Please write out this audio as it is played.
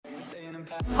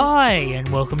Hi, and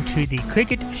welcome to the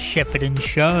Cricket Shepparton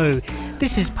Show.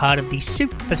 This is part of the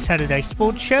Super Saturday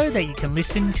Sports Show that you can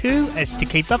listen to as to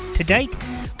keep up to date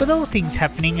with all things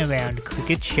happening around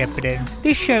Cricket Shepparton.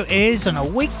 This show airs on a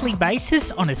weekly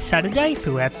basis on a Saturday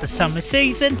throughout the summer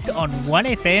season on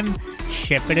 1FM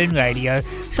Shepparton Radio.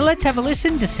 So let's have a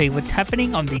listen to see what's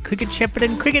happening on the Cricket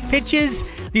Shepparton cricket pitches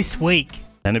this week.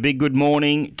 And a big good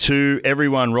morning to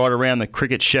everyone right around the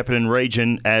Cricket Shepparton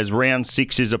region as round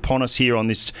 6 is upon us here on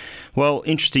this, well,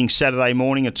 interesting Saturday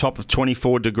morning, a top of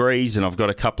 24 degrees, and I've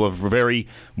got a couple of very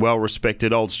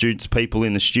well-respected old students people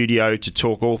in the studio to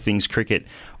talk all things cricket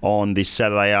on this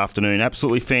Saturday afternoon.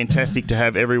 Absolutely fantastic to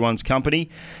have everyone's company,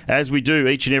 as we do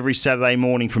each and every Saturday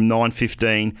morning from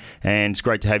 9:15, and it's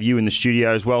great to have you in the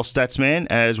studio as well, Statsman,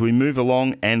 as we move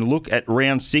along and look at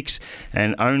round 6,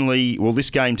 and this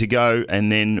game to go,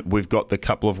 and then we've got the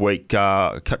couple of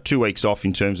 2 weeks off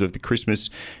in terms of the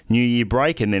Christmas New Year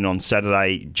break, and then on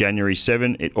Saturday, January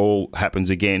 7, it all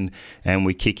happens again, and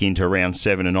we kick into round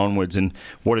 7 and onwards. And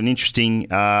what an interesting,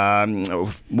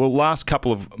 last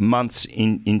couple of months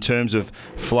in terms of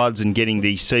floods and getting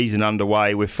the season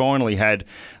underway. We've finally had,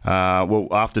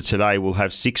 after today, we'll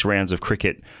have 6 rounds of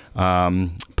cricket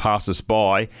pass us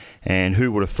by, and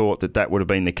who would have thought that would have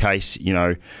been the case,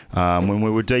 when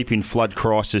we were deep in flood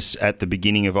crisis at the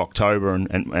beginning of October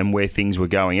and where things were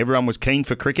going. Everyone was keen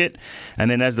for cricket,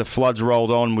 and then as the floods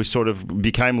rolled on, we sort of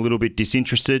became a little bit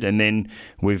disinterested, and then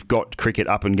we've got cricket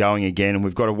up and going again, and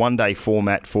we've got a one-day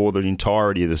format for the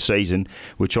entirety of the season,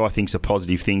 which I think is a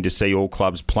positive thing to see all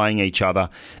clubs playing each other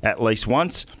at least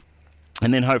once.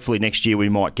 And then hopefully next year we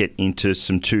might get into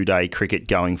some 2-day cricket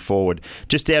going forward.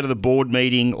 Just out of the board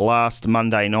meeting last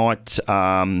Monday night,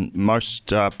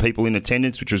 most people in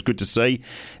attendance, which was good to see,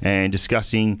 and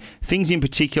discussing things in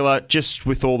particular just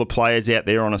with all the players out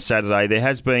there on a Saturday. There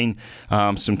has been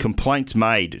some complaints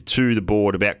made to the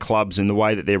board about clubs and the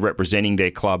way that they're representing their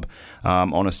club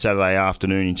on a Saturday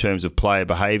afternoon in terms of player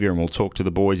behaviour, and we'll talk to the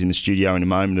boys in the studio in a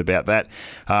moment about that.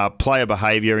 Player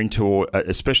behaviour,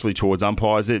 especially towards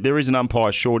umpires. There is an umpire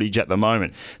shortage at the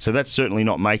moment, so that's certainly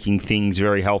not making things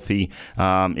very healthy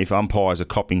if umpires are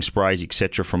copping sprays,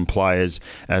 etc., from players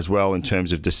as well in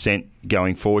terms of dissent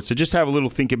going forward. So just have a little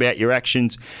think about your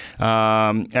actions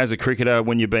as a cricketer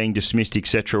when you're being dismissed,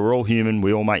 etc. We're all human,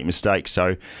 we all make mistakes,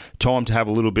 so time to have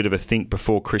a little bit of a think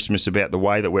before Christmas about the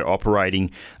way that we're operating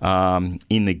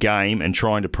in the game and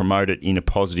trying to promote it in a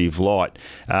positive light.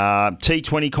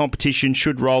 T20 competition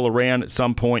should roll around at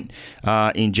some point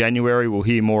in January. We'll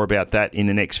hear more about that in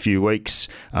the next few weeks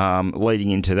leading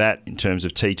into that in terms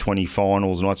of T20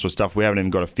 finals and all that sort of stuff. We haven't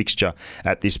even got a fixture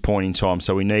at this point in time,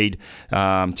 so we need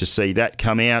to see that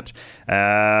come out.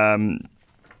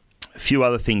 A few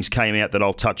other things came out that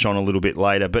I'll touch on a little bit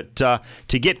later, but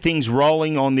to get things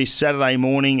rolling on this Saturday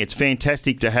morning, it's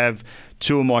fantastic to have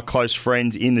two of my close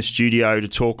friends in the studio to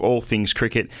talk all things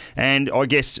cricket, and I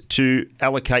guess to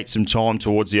allocate some time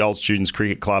towards the Old Students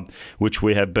Cricket Club, which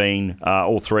we have been,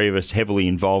 all three of us, heavily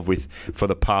involved with for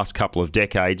the past couple of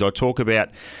decades. I talk about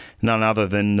none other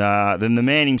than the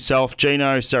man himself,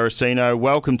 Gino Saraceno.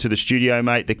 Welcome to the studio,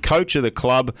 mate, the coach of the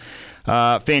club.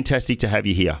 Fantastic to have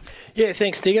you here. Yeah,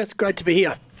 thanks, Digger. It's great to be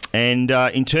here. And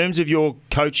in terms of your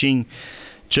coaching,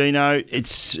 Gino,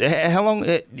 how long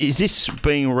is this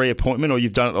being a reappointment, or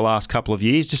you've done it the last couple of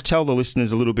years? Just tell the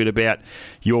listeners a little bit about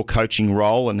your coaching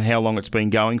role and how long it's been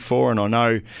going for. And I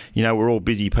know, we're all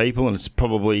busy people, and it's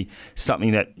probably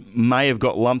something that may have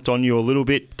got lumped on you a little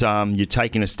bit. You're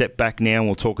taking a step back now, and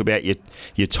we'll talk about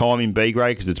your time in B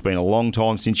grade, because it's been a long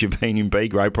time since you've been in B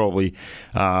grade, probably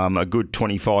a good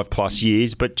 25 plus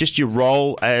years. But just your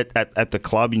role at the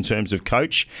club in terms of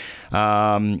coach.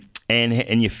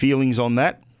 And your feelings on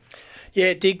that?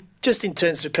 Yeah, Dig, just in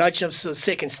terms of coaching, I've sort of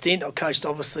second stint. I've coached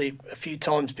obviously a few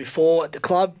times before at the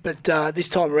club, but this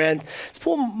time around, it's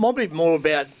probably more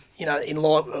about, in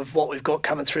light of what we've got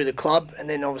coming through the club, and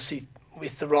then obviously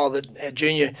with the role that our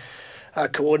junior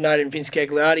coordinator, Vince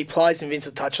Gagliardi, plays, and Vince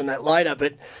will touch on that later.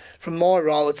 But from my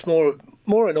role, it's more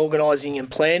in organising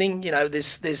and planning.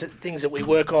 There's things that we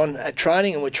work on at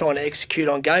training, and we're trying to execute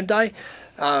on game day.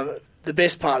 The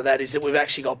best part of that is that we've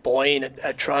actually got buy-in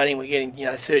at training. We're getting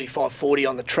 35, 40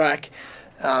 on the track,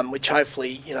 which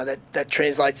hopefully that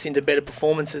translates into better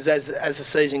performances as the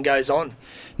season goes on.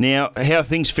 Now, how are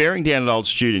things faring down at Old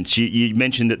Students? You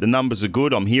mentioned that the numbers are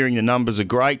good. I'm hearing the numbers are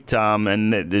great,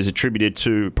 and there's attributed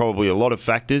to probably a lot of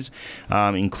factors,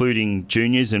 including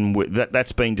juniors, and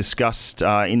that's been discussed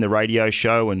in the radio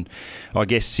show, and I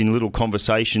guess in little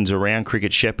conversations around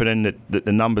Cricket Shepparton that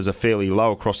the numbers are fairly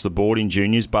low across the board in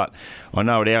juniors. But I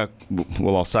know at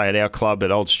our club at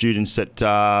Old Students that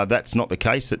that's not the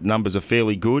case. That numbers are fairly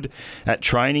really good at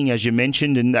training, as you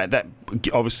mentioned, and that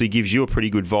obviously gives you a pretty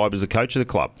good vibe as a coach of the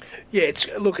club. Yeah,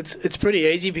 it's pretty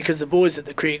easy because the boys at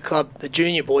the cricket club, the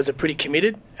junior boys, are pretty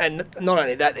committed, and not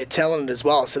only that, they're talented as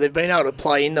well. So they've been able to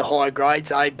play in the higher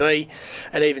grades, A, B,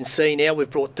 and even C. Now we've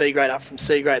brought D grade up from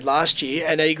C grade last year,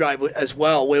 and E grade as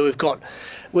well, where we've got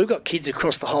kids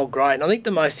across the whole grade. And I think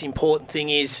the most important thing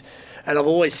is, and I've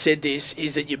always said this,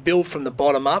 is that you build from the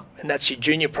bottom up, and that's your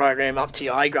junior program up to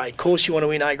your A grade. Of course, you want to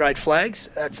win A grade flags.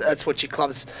 That's what your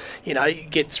club's,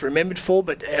 gets remembered for.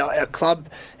 But our club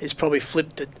is probably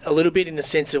flipped it a little bit in the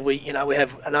sense of we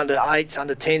have an under 8s,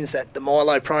 under 10s, that the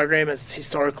Milo program is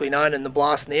historically known, and the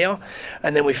Blast now,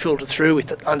 and then we filter through with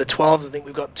the under 12s. I think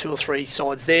we've got 2 or 3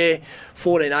 sides there,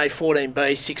 14A, 14B,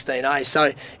 16A.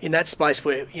 So in that space,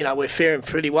 we're faring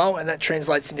pretty well, and that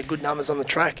translates into good numbers on the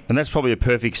track. And that's probably a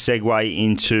perfect segue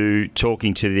into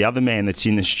talking to the other man that's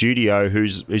in the studio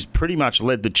who's pretty much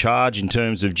led the charge in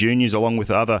terms of juniors, along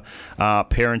with other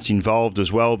parents involved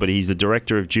as well, but he's the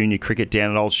director of junior cricket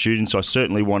down at Old Students. I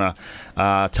certainly want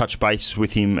to touch base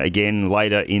with him again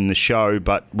later in the show,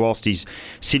 but whilst he's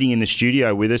sitting in the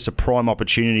studio with us, a prime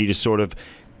opportunity to sort of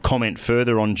comment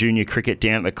further on junior cricket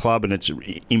down at the club and its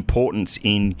importance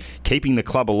in keeping the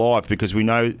club alive, because we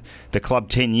know the club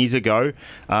 10 years ago,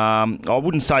 I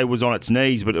wouldn't say it was on its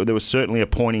knees, but there was certainly a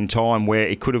point in time where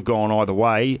it could have gone either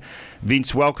way.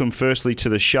 Vince, welcome firstly to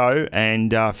the show,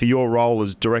 and for your role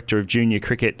as Director of Junior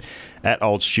Cricket at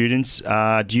Old Students,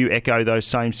 do you echo those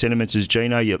same sentiments as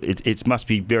Gino? It must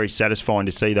be very satisfying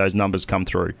to see those numbers come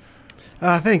through.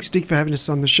 Thanks, Dick, for having us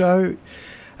on the show.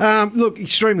 Look,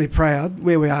 extremely proud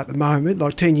where we are at the moment.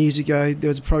 Like 10 years ago, there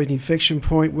was probably an inflection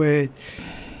point where,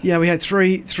 we had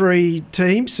three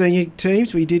teams, senior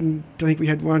teams. I think we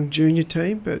had one junior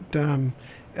team, but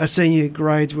our senior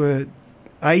grades were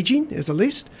ageing as a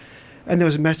list, and there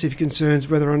was massive concerns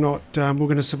whether or not we're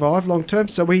going to survive long term.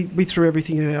 So we threw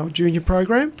everything in our junior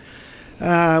program.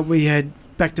 We had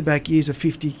back-to-back years of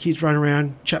 50 kids running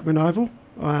around Chapman Oval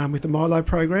with the Milo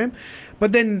program.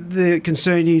 But then the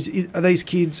concern is is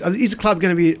the club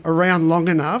going to be around long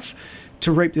enough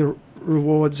to reap the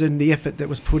rewards and the effort that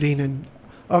was put in? And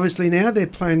obviously now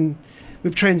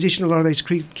we've transitioned a lot of these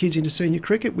kids into senior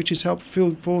cricket, which has helped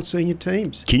fill 4 senior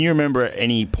teams. Can you remember at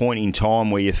any point in time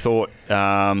where you thought,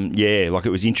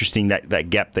 it was interesting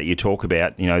that gap that you talk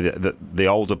about, the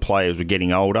older players were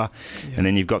getting older, and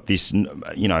then you've got this,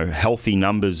 healthy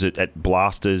numbers at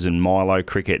Blasters and Milo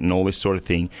cricket and all this sort of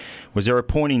thing. Was there a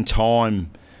point in time,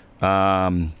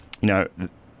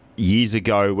 years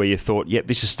ago where you thought, yep,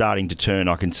 this is starting to turn,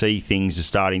 I can see things are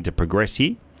starting to progress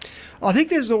here? I think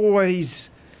there's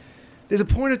a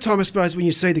point of time, I suppose, when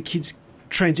you see the kids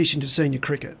transition to senior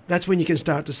cricket. That's when you can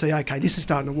start to see, okay, this is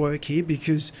starting to work here,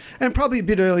 and probably a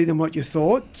bit earlier than what you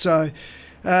thought. So,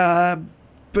 but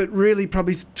really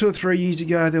probably 2 or 3 years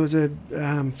ago, there was a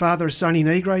father-son in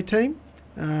E-grade team,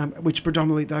 which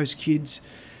predominantly those kids,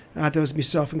 there was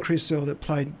myself and Chris Earl that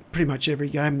played pretty much every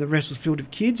game, and the rest was filled with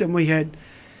kids. And we had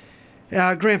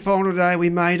our grand final day, we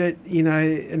made it,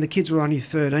 and the kids were only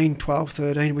 12,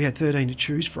 13. We had 13 to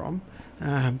choose from.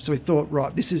 So we thought,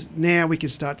 right, now we can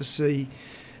start to see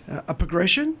a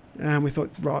progression. We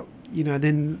thought, right,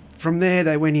 then from there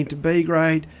they went into B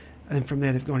grade, and from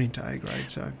there they've gone into A grade.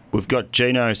 So we've got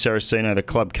Gino Saraceno, the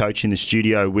club coach, in the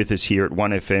studio with us here at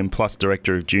 1FM, plus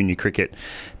Director of Junior Cricket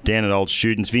down at Old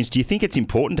Students. Vince, do you think it's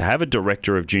important to have a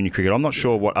Director of Junior Cricket? I'm not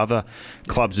sure what other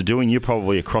clubs are doing. You're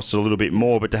probably across it a little bit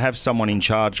more, but to have someone in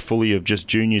charge fully of just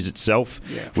juniors itself,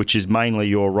 which is mainly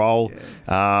your role,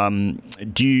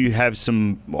 do you have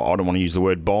some, I don't want to use the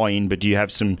word buy-in, but do you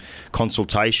have some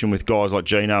consultation with guys like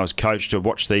Gino as coach to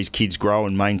watch these kids grow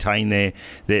and maintain their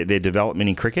development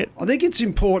in cricket? I think it's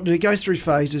important. It goes through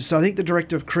phases. So I think the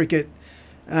Director of Cricket,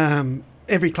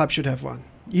 every club should have one.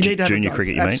 You need to have junior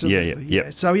cricket, you absolutely, mean? Yeah.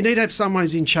 So you need to have someone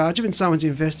who's in charge of it and someone's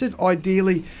invested.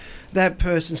 Ideally, that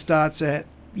person starts at,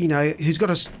 who's got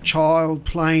a child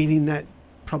playing in that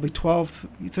probably 12,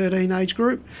 13 age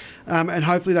group, and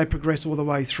hopefully they progress all the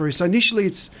way through. So initially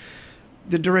it's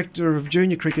the Director of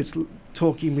Junior Cricket's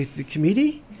talking with the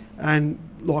committee and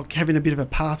like having a bit of a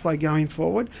pathway going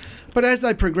forward. But as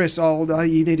they progress older,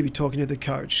 you need to be talking to the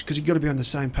coach because you've got to be on the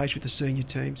same page with the senior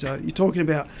team. So you're talking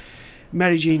about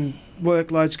managing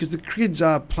workloads because the kids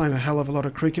are playing a hell of a lot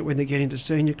of cricket when they get into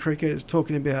senior cricket. It's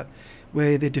talking about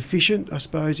where they're deficient, I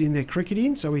suppose, in their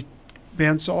cricketing, so we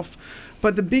bounce off.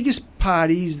 But the biggest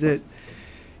part is that,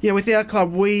 with our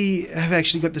club, we have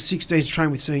actually got the 16s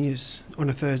train with seniors on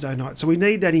a Thursday night. So we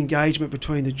need that engagement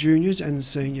between the juniors and the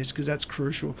seniors because that's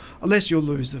crucial, unless you'll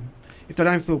lose them. If they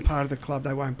don't feel part of the club,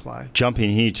 they won't play. Jump in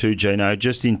here too, Gino,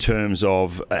 just in terms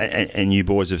of, and you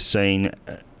boys have seen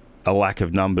a lack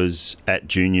of numbers at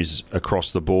juniors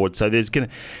across the board. So there's gonna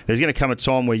come a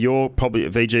time where you're probably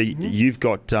VG. You've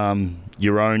got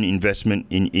your own investment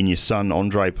in your son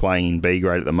Andre playing in B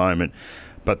grade at the moment,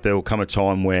 but there will come a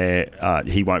time where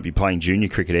he won't be playing junior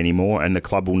cricket anymore, and the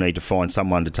club will need to find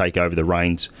someone to take over the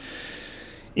reins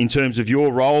in terms of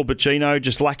your role. But Gino,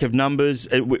 just lack of numbers.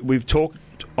 We've talked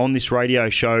on this radio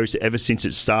show ever since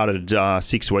it started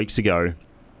 6 weeks ago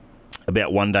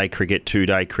about one-day cricket,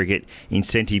 two-day cricket,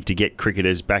 incentive to get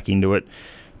cricketers back into it.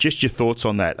 Just your thoughts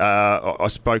on that. I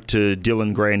spoke to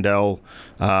Dylan Grandell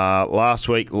last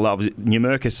week.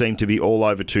 Numurkah seem to be all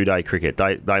over two-day cricket.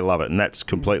 They love it, and that's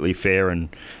completely fair and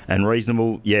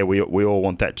reasonable. Yeah, we all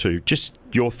want that too. Just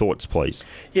your thoughts, please.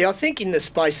 Yeah, I think in the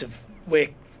space of where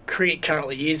cricket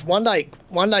currently is, one-day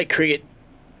cricket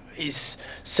is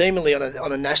seemingly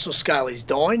on a national scale is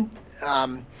dying.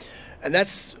 And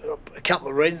that's a couple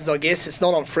of reasons, I guess. It's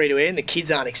not on free-to-air and the kids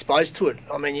aren't exposed to it.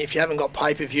 I mean, if you haven't got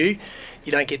pay-per-view,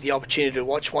 you don't get the opportunity to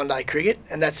watch one-day cricket,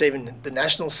 and that's even the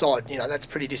national side. That's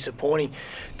pretty disappointing.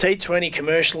 T20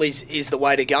 commercial is the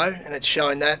way to go, and it's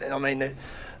shown that. And I mean,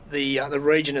 the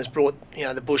region has brought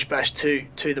the Bush Bash to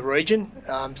the region,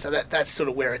 so that's sort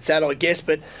of where it's at, I guess.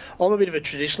 But I'm a bit of a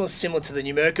traditionalist, similar to the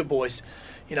Numurkah boys.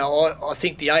 I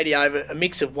think the 80 over, a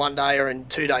mix of one-dayer and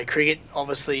two-day cricket,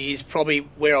 obviously, is probably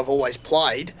where I've always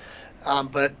played.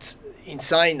 But in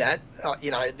saying that,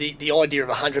 the idea of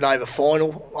a 100 over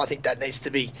final, I think that needs to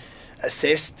be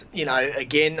assessed.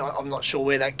 Again, I'm not sure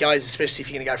where that goes, especially if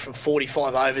you're going to go from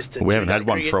 45 overs to. We haven't had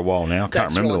one for a while now. I can't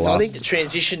remember the last. So I think the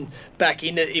transition back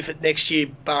into next year,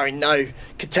 barring no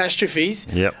catastrophes.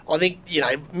 Yep. I think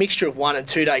mixture of 1 and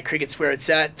 2 day cricket's where it's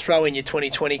at. Throw in your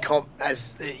 2020 comp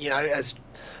as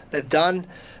they've done,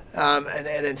 and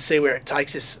then see where it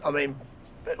takes us. I mean,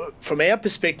 from our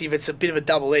perspective, it's a bit of a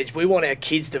double edge. We want our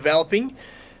kids developing,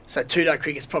 so 2 day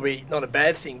cricket's probably not a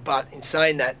bad thing. But in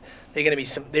saying that, they're going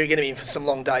to be in for some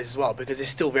long days as well because they're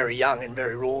still very young and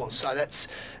very raw. So it's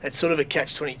sort of a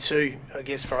catch-22, I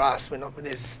guess, for us.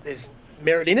 There's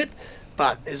merit in it,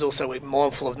 but there's also, we're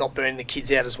mindful of not burning the kids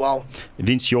out as well.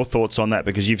 Vince, your thoughts on that,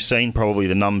 because you've seen probably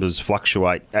the numbers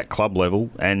fluctuate at club level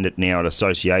and now at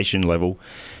association level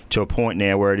to a point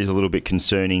now where it is a little bit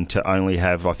concerning to only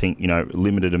have, I think,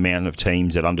 limited amount of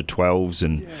teams at under 12s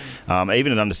and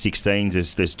even at under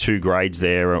 16s. There's 2 grades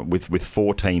there with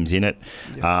 4 teams in it.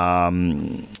 Yeah.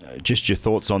 Just your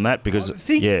thoughts on that, because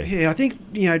I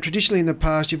think traditionally in the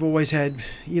past you've always had,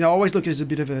 I always look at it as a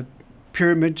bit of a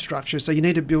pyramid structure, so you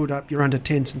need to build up your under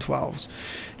 10s and 12s.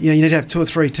 You need to have 2 or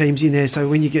 3 teams in there, so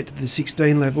when you get to the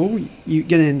 16 level, you're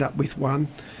going to end up with 1.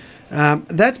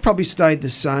 That's probably stayed the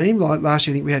same. Like last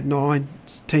year, I think we had 9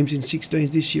 teams in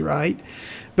 16s, this year 8.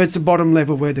 But it's the bottom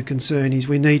level where the concern is.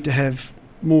 We need to have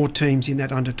more teams in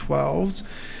that under 12s.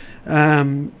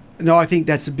 No, I think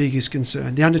that's the biggest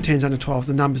concern. The under 10s, under 12s,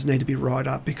 the numbers need to be right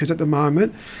up, because at the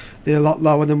moment they're a lot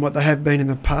lower than what they have been in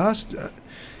the past.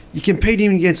 You're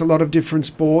competing against a lot of different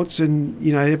sports, and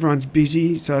everyone's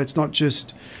busy, so it's not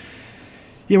just.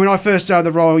 When I first started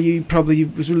the role, you probably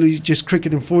was really just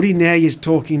cricket and footy. Now you're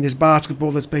talking, there's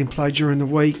basketball that's been played during the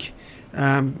week.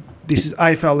 This is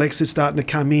AFL-X that's starting to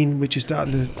come in, which is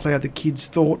starting to play out the kids'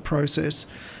 thought process.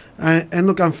 And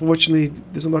look, unfortunately,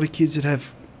 there's a lot of kids that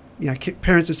have,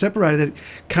 parents are separated that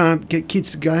can't get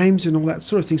kids to games and all that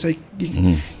sort of thing. So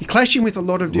you're clashing with a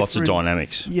lot of different. Lots of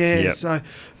dynamics. Yeah. Yep. So,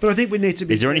 but I think we need to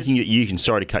be. Is there anything that you can?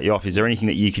 Sorry to cut you off. Is there anything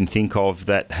that you can think of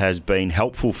that has been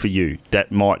helpful for you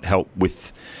that might help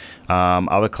with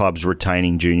other clubs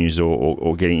retaining juniors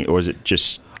or getting, or is it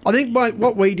just? I think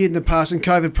what we did in the past, and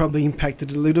COVID probably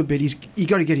impacted it a little bit, is you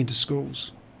got to get into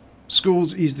schools.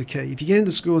 Schools is the key. If you get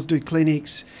into schools, do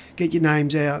clinics, get your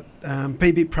names out, be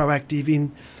a bit proactive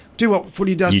in. Do what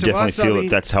footy does to us. You definitely feel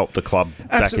that's helped the club back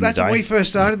in the day? That's when we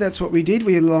first started. That's what we did.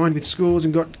 We aligned with schools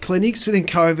and got clinics. Within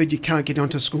COVID, you can't get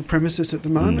onto school premises at the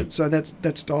moment, so that's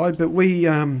died. But we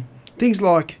things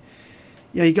like,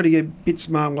 you got to get a bit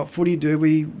smart what footy do.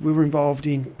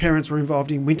 Parents were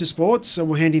involved in winter sports, so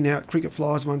we're handing out cricket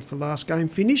flyers once the last game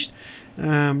finished,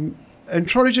 and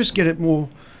try to just get it more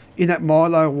in that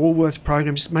Milo Woolworths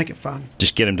program. Just make it fun.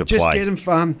 Just get them to play. Just get them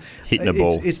fun. Hitting the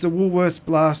ball. It's the Woolworths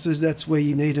Blasters. That's where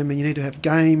you need them, and you need to have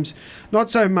games. Not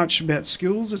so much about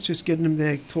skills. It's just getting them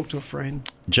there. Talk to a friend.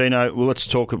 Gino, well, let's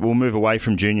talk. We'll move away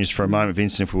from juniors for a moment,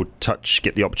 Vincent, if we'll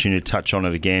get the opportunity to touch on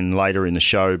it again later in the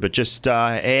show. But just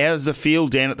how's the feel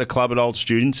down at the club at Old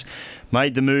Students?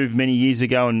 Made the move many years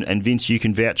ago, and Vince, you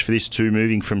can vouch for this too,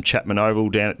 moving from Chapman Oval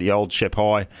down at the old Shep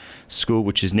High School,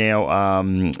 which is now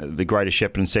the Greater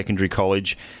Shepparton Secondary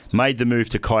College. Made the move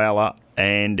to Kialla,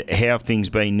 and how have things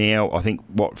been now? I think,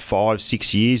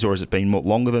 5-6 years, or has it been more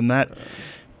longer than that?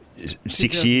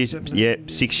 6 years. 2007, Yeah,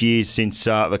 6 years since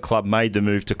the club made the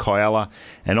move to Kyalla,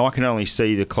 and I can only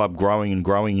see the club growing and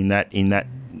growing in that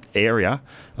area.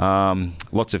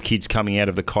 Lots of kids coming out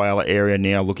of the Kyalla area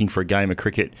now looking for a game of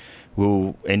cricket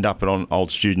will end up on old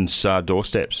students'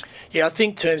 doorsteps. Yeah, I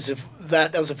think in terms of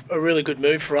that was a really good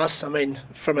move for us. I mean,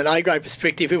 from an A-grade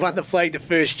perspective, we won the flag the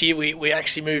first year. We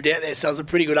actually moved out there, so it was a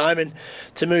pretty good omen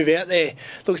to move out there.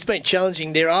 Look, it's been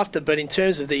challenging thereafter, but in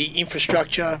terms of the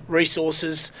infrastructure,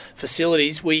 resources,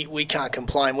 facilities, we can't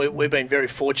complain. We've been very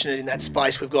fortunate in that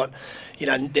space. We've got,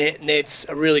 nets,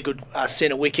 a really good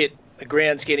centre wicket. The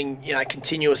ground's getting,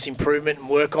 continuous improvement and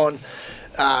work on,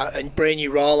 and brand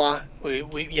new roller.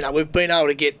 We've been able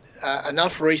to get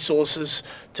enough resources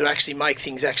to actually make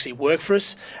things actually work for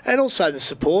us, and also the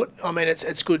support. I mean,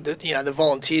 it's good that the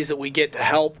volunteers that we get to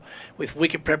help with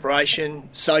wicket preparation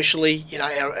socially.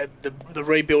 The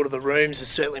rebuild of the rooms has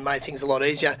certainly made things a lot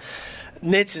easier.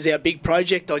 Nets is our big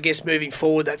project, I guess. Moving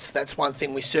forward, that's one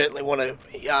thing we certainly want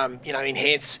to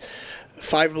enhance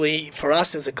favourably for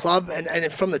us as a club,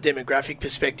 and from the demographic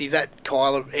perspective, that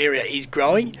Kyalla area is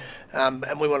growing,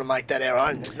 and we want to make that our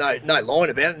own. There's no line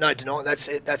about it, no denying.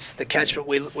 That's the catchment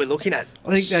we're looking at.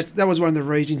 I think that was one of the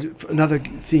reasons. Another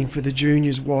thing for the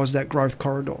juniors was that growth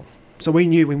corridor. So we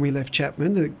knew when we left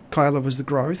Chapman that Kyalla was the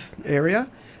growth area,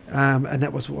 and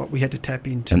that was what we had to tap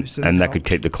into. And that could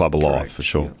keep the club alive. Correct. For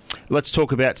sure. Yeah. Let's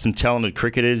talk about some talented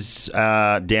cricketers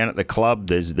down at the club.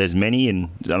 There's many, and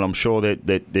I'm sure that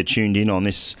they're tuned in on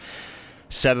this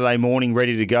Saturday morning,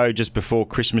 ready to go just before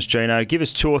Christmas. Gino, give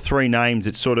us 2 or 3 names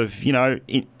that sort of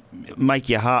make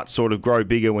your heart sort of grow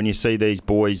bigger when you see these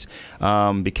boys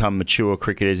become mature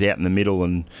cricketers out in the middle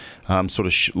and sort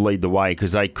of lead the way,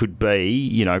 because they could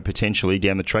be, potentially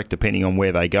down the track, depending on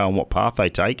where they go and what path they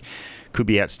take, could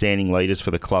be outstanding leaders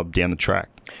for the club down the track.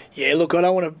 Yeah, look,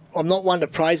 I'm not one to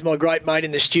praise my great mate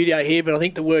in the studio here, but I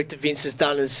think the work that Vince has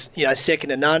done is, second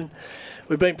to none.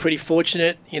 We've been pretty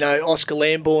fortunate. Oscar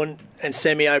Lambourne and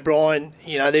Sammy O'Brien,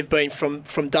 they've been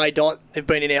from day dot. They've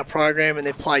been in our program and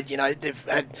they've played, they've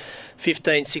had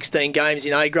 15, 16 games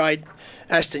in A grade.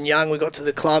 Aston Young, we got to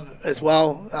the club as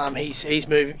well. He's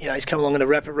moving, he's come along at a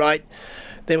rapid rate.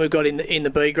 Then we've got in the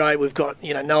B grade, we've got,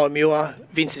 Noah Muir,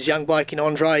 Vince's young bloke in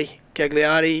Andre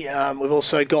Gagliardi. We've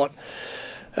also got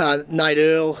Nate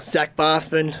Earl, Zach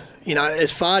Bathman,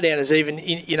 as far down as even,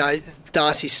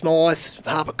 Darcy Smythe,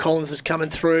 Harper Collins is coming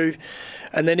through.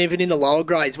 And then even in the lower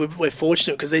grades, we're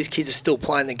fortunate because these kids are still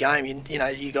playing the game.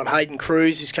 You got Hayden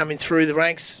Cruz who's coming through the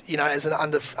ranks, as an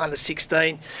under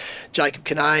 16. Jacob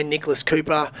Kinane, Nicholas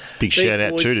Cooper. Big shout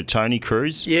out to Tony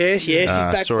Cruz. Yes, he's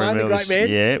back playing, the great man.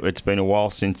 Yeah, it's been a while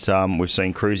since we've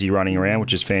seen Cruzy running around,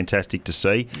 which is fantastic to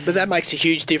see. But that makes a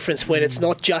huge difference when it's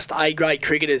not just A-grade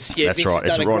cricketers. Yeah, that's Vince right.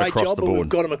 has done It's a right great across job, the but board. we've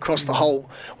got them across the whole.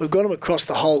 We've got them across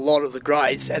the whole lot of the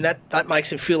grades, and that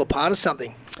makes them feel a part of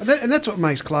something. And that's what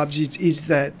makes clubs is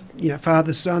that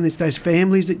father son. It's those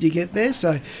families that you get there.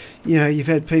 So you've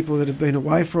had people that have been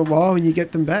away for a while, and you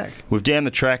get them back. We've down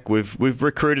the track. We've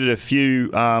recruited a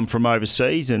few from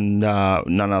overseas, and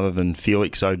none other than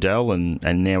Felix O'Dell,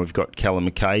 and now we've got Callum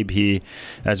McCabe here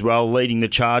as well, leading the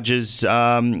charges.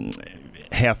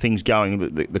 How things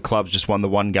going? The club's just won the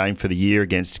one game for the year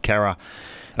against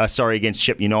against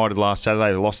Shep United last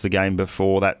Saturday. They lost the game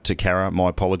before that to Carra, my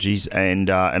apologies, and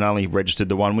only registered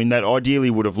the one win. That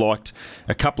ideally would have liked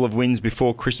a couple of wins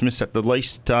before Christmas at the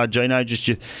least. Gino, just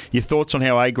your thoughts on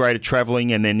how A-grade are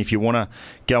travelling, and then if you want to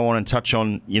go on and touch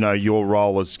on your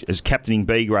role as captaining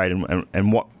B-grade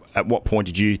and at what point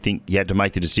did you think you had to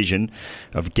make the decision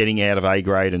of getting out of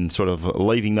A-grade and sort of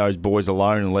leaving those boys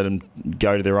alone and let them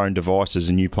go to their own devices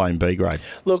and you playing B-grade?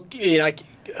 Look,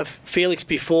 Felix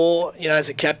before, as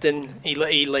a captain, he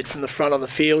led from the front on the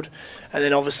field. And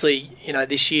then obviously,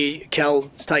 this year,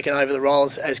 Cal's taken over the role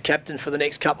as captain for the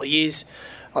next couple of years.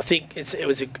 I think it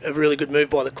was a really good move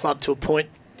by the club to appoint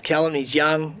Callum. He's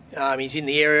young. He's in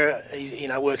the area. He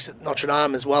works at Notre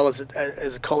Dame as well as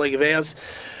a colleague of ours.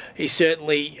 He's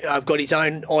certainly got his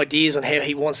own ideas on how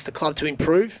he wants the club to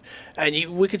improve. And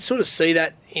we could sort of see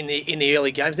that in the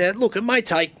early games. Now, look, it may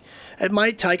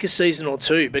take a season or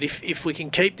two, but if we can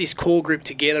keep this core group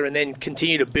together and then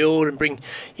continue to build and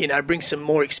bring some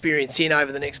more experience in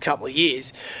over the next couple of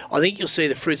years, I think you'll see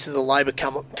the fruits of the labour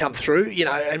come through.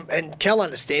 And Cal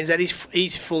understands that.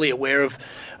 He's fully aware of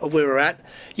where we're at.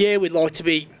 Yeah, we'd like to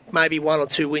be maybe 1 or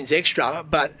 2 wins extra,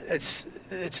 but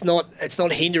it's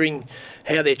not hindering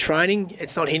how they're training.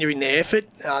 It's not hindering their effort.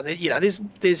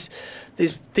 There's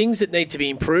things that need to be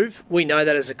improved. We know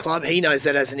that as a club. He knows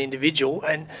that as an individual,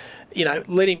 and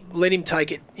let him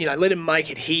take it. Let him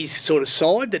make it his sort of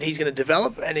side that he's going to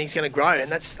develop and he's going to grow.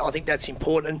 And I think that's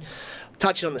important. And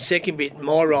touching on the second bit,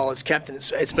 my role as captain,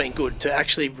 it's been good to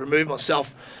actually remove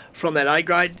myself from that A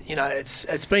grade. You know,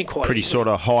 it's been quite pretty sort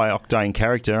of high octane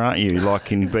character, aren't you? Like,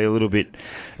 can be a little bit.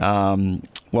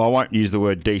 Well, I won't use the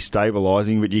word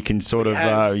destabilising, but you can sort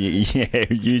of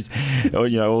use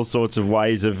all sorts of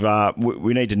ways of.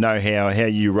 We need to know how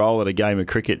you roll at a game of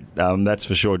cricket. That's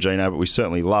for sure, Gino. But we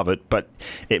certainly love it. But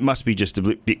it must be just a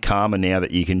bit calmer now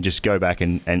that you can just go back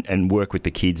and work with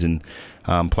the kids and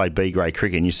play B grade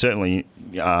cricket. And you're certainly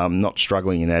not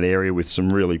struggling in that area with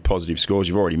some really positive scores.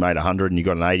 You've already made 100 and you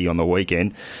got an 80 on the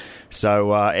weekend.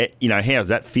 So, how's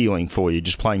that feeling for you,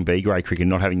 just playing B grade cricket and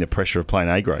not having the pressure of playing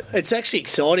A grade? It's actually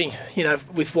exciting,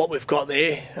 with what we've got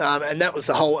there. And that was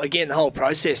the whole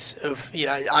process of,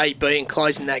 A, B, and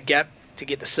closing that gap to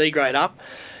get the C grade up.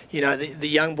 The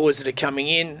young boys that are coming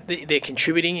in, they're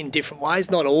contributing in different ways,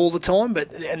 not all the time,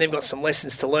 and they've got some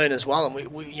lessons to learn as well. And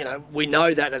we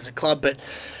know that as a club, but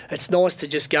it's nice to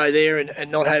just go there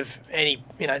and not have any,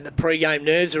 the pre-game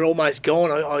nerves are almost gone.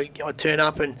 I turn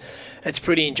up and it's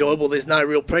pretty enjoyable. There's no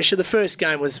real pressure. The first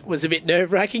game was a bit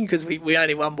nerve-wracking because we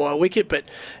only won by a wicket, but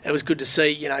it was good to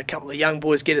see, a couple of young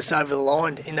boys get us over the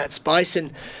line in that space.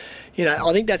 And,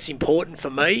 I think that's important for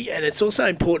me, and it's also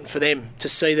important for them to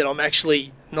see that I'm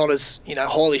actually not as,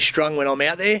 highly strung when I'm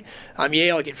out there. I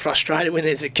get frustrated when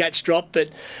there's a catch drop, but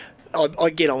I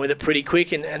get on with it pretty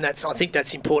quick, and I think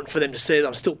that's important for them to see that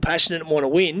I'm still passionate and want to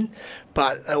win,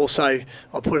 but also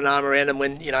I put an arm around them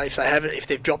when if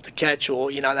they've dropped the catch or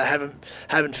they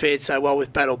haven't fared so well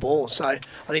with bat or ball. So I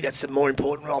think that's the more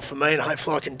important role for me, and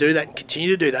hopefully I can do that and continue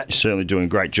to do that. You're certainly doing a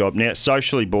great job. Now,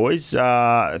 socially, boys,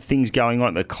 things going on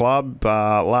at the club.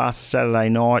 Last Saturday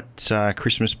night,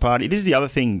 Christmas party. This is the other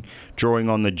thing, drawing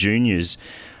on the juniors.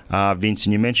 Vince,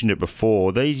 and you mentioned it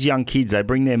before, these young kids, they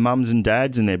bring their mums and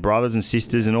dads and their brothers and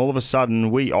sisters, and all of a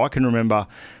sudden, I can remember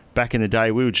back in the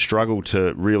day, we would struggle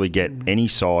to really get any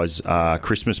size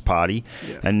Christmas party,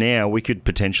 and now we could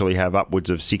potentially have upwards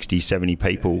of 60, 70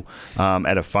 people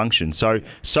at a function. So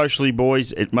socially,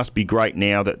 boys, it must be great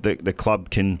now that the club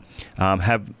can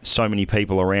have so many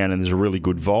people around and there's a really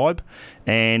good vibe.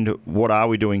 And what are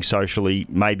we doing socially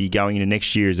maybe going into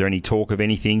next year? Is there any talk of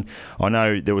anything? I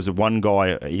know there was one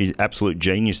guy, he's absolute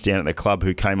genius down at the club,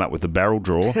 who came up with the barrel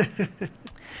draw.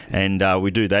 And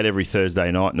we do that every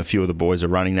Thursday night, and a few of the boys are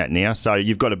running that now. So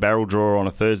you've got a barrel draw on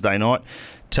a Thursday night.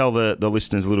 Tell the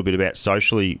listeners a little bit about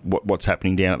socially what's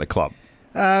happening down at the club.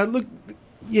 Look,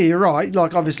 yeah, you're right.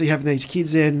 Like, obviously having these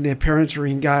kids there and their parents are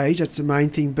engaged, that's the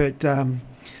main thing. But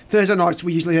Thursday nights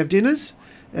we usually have dinners.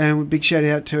 And a big shout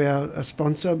out to our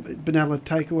sponsor, Benalla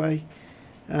Takeaway.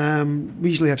 We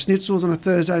usually have schnitzels on a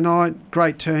Thursday night.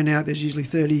 Great turnout. There's usually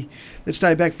 30 that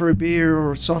stay back for a beer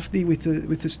or a softie with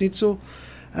the schnitzel.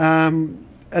 And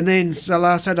then so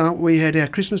last Saturday night we had our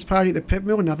Christmas party at the Pep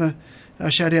Mill. Another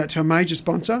shout out to a major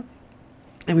sponsor,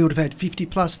 and we would have had 50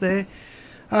 plus there.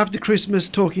 After Christmas,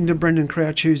 talking to Brendan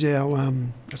Crouch, who's our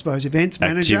events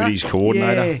manager, activities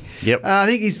coordinator. Yeah. Yep. I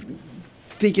think he's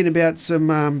thinking about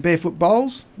some barefoot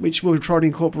bowls, which we'll try to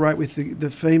incorporate with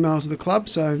the females of the club.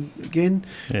 So, again,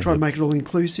 try to make it all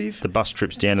inclusive. The bus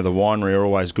trips down to the winery are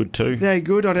always good too. They're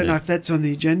good. I don't know if that's on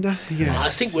the agenda. Yeah. I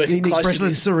think working Nick closely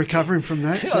Breslin's still recovering from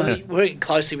that. I think working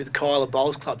closely with the Kyla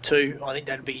Bowls Club too, I think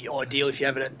that'd be ideal if you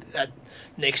have it at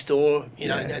next door,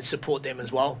 and support them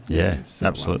as well. Yeah,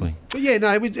 absolutely. But yeah, no,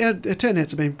 our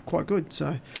turnouts have been quite good.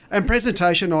 So, and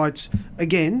presentation nights,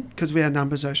 again, because our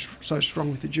numbers are so strong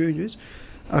with the juniors,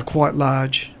 are quite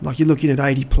large. Like, you're looking at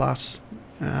 80 plus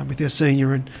with our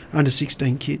senior and under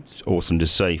 16 kids. It's awesome to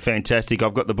see. Fantastic.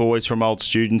 I've got the boys from Old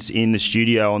Students in the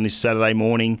studio on this Saturday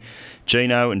morning.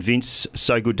 Gino and Vince,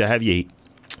 so good to have you.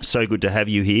 So good to have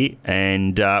you here.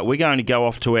 And we're going to go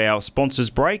off to our sponsors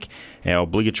break, our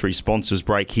obligatory sponsors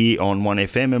break here on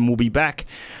 1FM, and we'll be back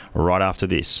right after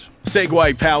this.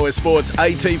 Segway Power Sports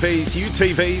ATVs,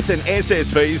 UTVs and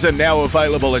SSVs are now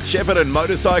available at Shepparton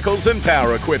Motorcycles and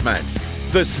Power Equipment.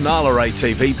 The Snarler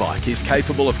ATV bike is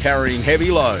capable of carrying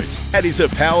heavy loads and is a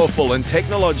powerful and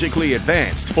technologically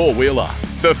advanced four-wheeler.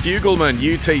 The Fugleman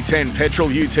UT10 petrol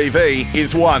UTV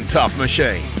is one tough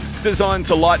machine, designed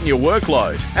to lighten your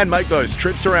workload and make those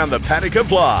trips around the paddock a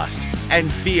blast.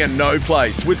 And fear no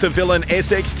place with the Villain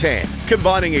SX10,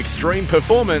 combining extreme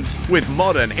performance with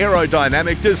modern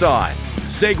aerodynamic design.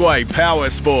 Segway Power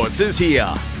Sports is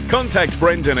here. Contact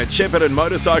Brendan at Shepparton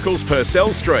Motorcycles,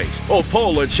 Purcell Street, or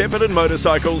Paul at Shepparton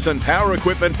Motorcycles and Power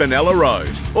Equipment, Benalla Road,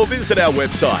 or visit our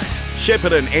website,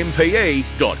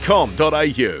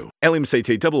 sheppartonmpe.com.au.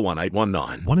 LMCT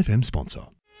 11819. 1FM sponsor.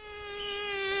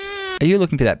 Are you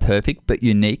looking for that perfect but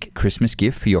unique Christmas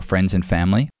gift for your friends and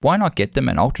family? Why not get them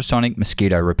an ultrasonic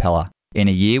mosquito repeller? In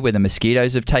a year where the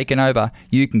mosquitoes have taken over,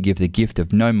 you can give the gift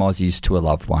of no mozzies to a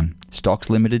loved one. Stock's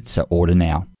limited, so order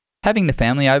now. Having the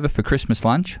family over for Christmas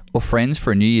lunch or friends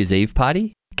for a New Year's Eve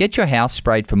party? Get your house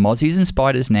sprayed for mozzies and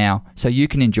spiders now so you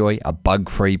can enjoy a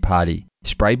bug-free party.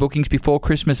 Spray bookings before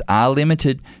Christmas are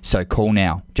limited, so call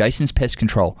now. Jason's Pest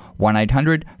Control,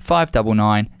 1800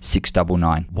 599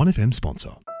 699. 1FM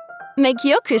sponsor. Make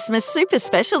your Christmas super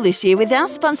special this year with our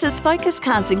sponsors Focus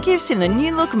Cards and Gifts in the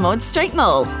new look Maud Street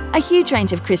Mall. A huge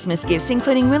range of Christmas gifts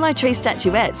including willow tree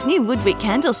statuettes, new Woodwick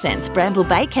candle scents, Bramble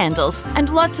Bay candles and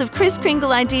lots of Kris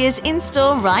Kringle ideas in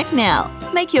store right now.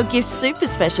 Make your gifts super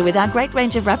special with our great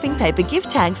range of wrapping paper, gift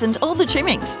tags and all the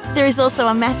trimmings. There is also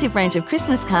a massive range of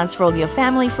Christmas cards for all your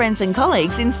family, friends and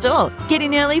colleagues in store. Get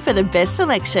in early for the best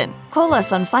selection. Call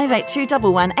us on 582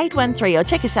 11813 or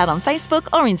check us out on Facebook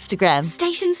or Instagram.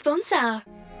 Station sponsor.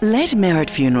 Let Merit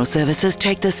Funeral Services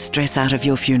take the stress out of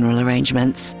your funeral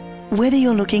arrangements. Whether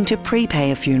you're looking to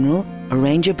prepay a funeral,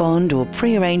 arrange a bond or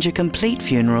pre-arrange a complete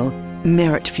funeral,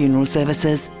 Merit Funeral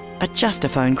Services are just a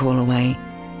phone call away.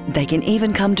 They can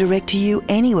even come direct to you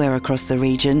anywhere across the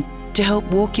region to help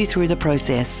walk you through the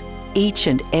process, each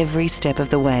and every step of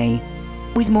the way.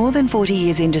 With more than 40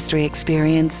 years industry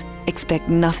experience, expect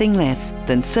nothing less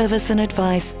than service and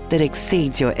advice that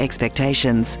exceeds your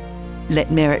expectations.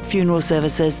 Let Merit Funeral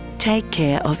Services take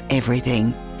care of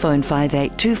everything. Phone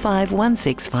 5825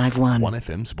 1651.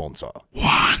 1FM sponsor.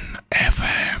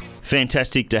 1FM.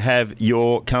 Fantastic to have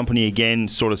your company again,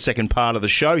 sort of second part of the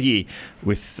show here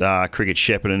with Cricket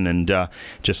Shepparton and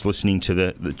just listening to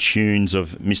the tunes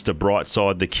of Mr.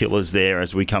 Brightside, the Killers there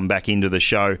as we come back into the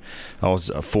show. I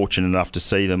was fortunate enough to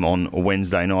see them on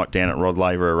Wednesday night down at Rod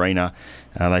Laver Arena.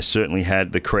 They certainly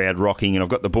had the crowd rocking, and I've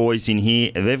got the boys in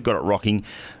here. They've got it rocking.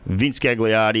 Vince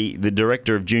Gagliardi, the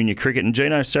Director of Junior Cricket, and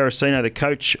Gino Saraceno, the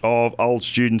Coach of Old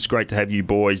Students. Great to have you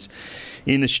boys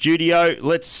in the studio.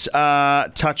 Let's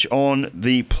touch on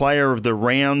the Player of the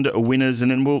Round winners,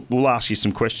 and then we'll ask you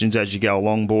some questions as you go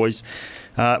along, boys.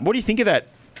 What do you think of that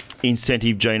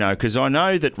incentive, Gino? Because I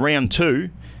know that round 2,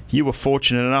 you were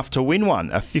fortunate enough to win one,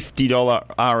 a $50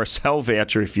 RSL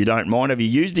voucher, if you don't mind. Have you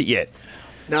used it yet?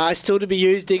 No, still to be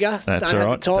used, Digger. That's Don't all have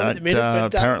right. the time at the minute.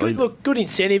 But apparently, good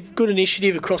incentive, good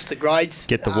initiative across the grades.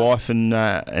 Get the wife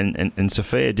and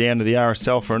Sophia down to the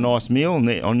RSL for a nice meal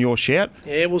on your shout.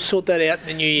 Yeah, we'll sort that out in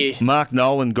the new year. Mark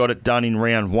Nolan got it done in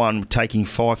round 1, taking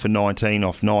 5 for 19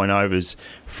 off 9 overs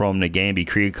from Nagambie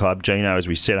Cricket Club. Gino, as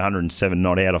we said, 107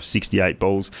 not out off 68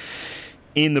 balls.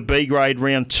 In the B grade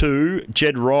round 2,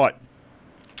 Jed Wright,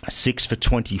 6 for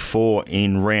 24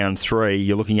 in round 3.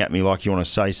 You're looking at me like you want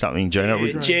to say something, Gino.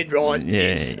 Yeah, Jed Wright,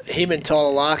 him and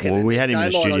Tyler Larkin. Well, we had him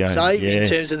in the studio. I'd say, in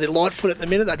terms of the Lightfoot at the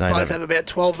minute, they both have about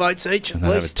 12 votes each at least.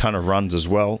 They have a ton of runs as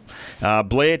well.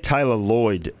 Blair Taylor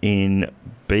Lloyd in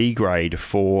B grade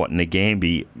for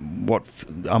Nagambie. What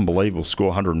unbelievable score,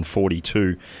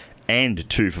 142. And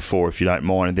 2 for 4, if you don't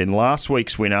mind. And then last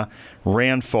week's winner,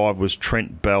 round 5, was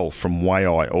Trent Bell from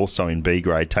Waiai, also in B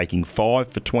grade, taking 5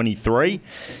 for 23.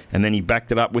 And then he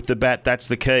backed it up with the bat. That's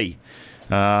the key.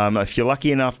 If you're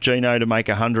lucky enough, Gino, to make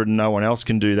 100 and no one else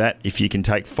can do that, if you can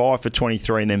take 5 for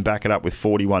 23 and then back it up with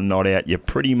 41 not out, you're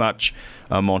pretty much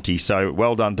a Monty. So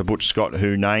well done to Butch Scott,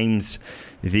 who names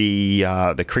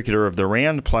the Cricketer of the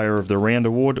Round, Player of the Round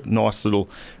award. Nice little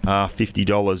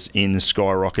 $50 in the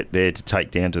skyrocket there to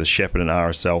take down to the Shepparton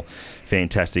RSL.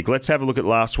 Fantastic. Let's have a look at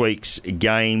last week's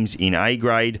games in A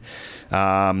grade.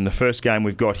 The first game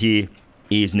we've got here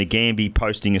is Nagambie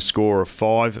posting a score of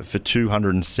 5 for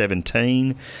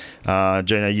 217.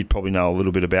 Gino, you'd probably know a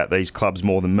little bit about these clubs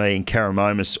more than me. And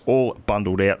Caramomus all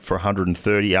bundled out for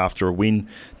 130 after a win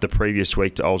the previous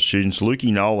week to Old Students.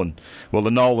 Lukey Nolan, well,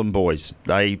 the Nolan boys,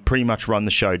 they pretty much run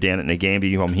the show down at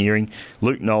Nagambie, I'm hearing.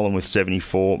 Luke Nolan with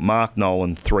 74, Mark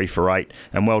Nolan 3 for 8,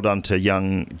 and well done to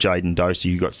young Jaden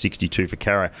Dosey, who got 62 for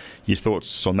Cara. Your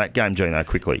thoughts on that game, Gino,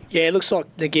 quickly? Yeah, it looks like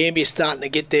Nagambie are starting to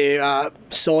get their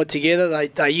side together.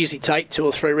 They usually take 2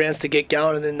 or 3 rounds to get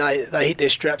going, and then they hit their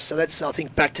straps. So that's, I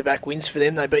think, back-to-back wins for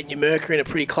them. They beat New Mercury in a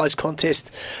pretty close contest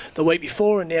the week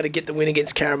before, and now to get the win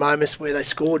against Caramomus, where they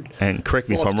scored. And correct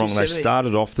me if I'm wrong, they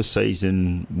started off the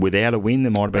season without a win.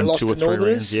 There might have been 2 or 3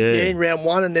 rounds. Yeah, in round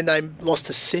 1, and then they lost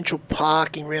to Central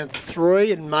Park in round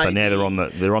 3. And so now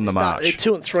they're on the march. They're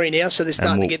 2 and 3 now, so they're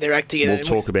starting to get their act together. We'll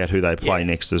talk about who they play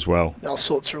next as well. They'll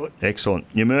sort through it.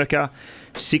 Excellent. Numurkah,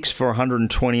 6 for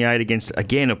 128 against,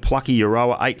 again, a plucky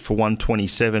Euroa, 8 for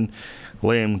 127.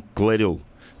 Liam Gledhill,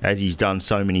 as he's done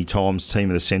so many times, Team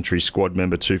of the Century squad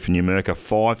member 2 for Numurkah,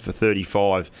 5 for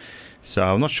 35 So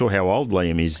I'm not sure how old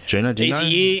Liam is, Gina. Do you He's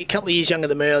know? a couple of years younger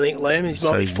than me, I think, Liam. He's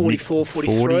might be 44,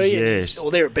 43. 40s, and yes.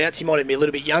 or thereabouts. He might even be a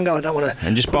little bit younger. I don't want to...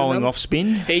 And just bowling off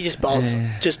spin? He just bowls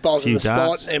on Few the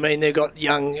darts. spot. I mean, they've got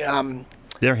young...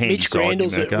 They're handy Mitch side,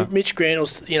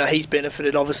 Grandles, he's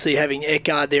benefited obviously having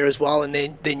Eckhard there as well, and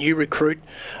then their new recruit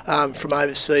from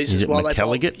overseas Is as it well.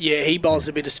 McElligott? He bowls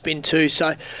a bit of spin too.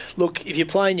 So, look, if you're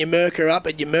playing your Merker up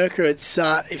at your Merker, it's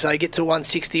if they get to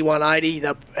 160, 180,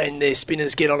 and their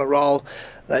spinners get on a roll,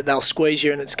 they'll squeeze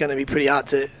you, and it's going to be pretty hard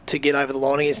to get over the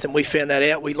line against them. We found that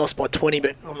out. We lost by 20,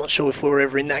 but I'm not sure if we were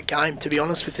ever in that game, to be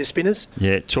honest, with their spinners.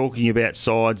 Yeah, talking about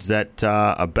sides that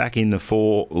are back in the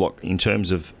four, look, in terms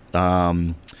of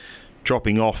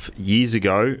dropping off years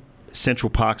ago, Central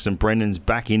Parks and Brennan's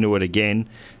back into it again,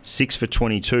 6 for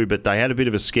 22, but they had a bit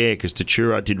of a scare because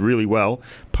Tatura did really well,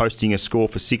 posting a score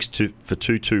for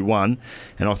 221,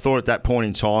 and I thought at that point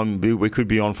in time we could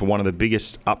be on for one of the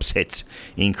biggest upsets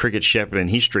in cricket Shepparton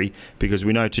history, because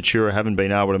we know Tatura haven't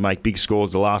been able to make big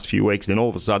scores the last few weeks. Then all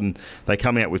of a sudden they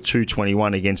come out with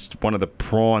 221 against one of the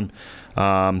prime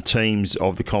teams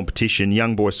of the competition.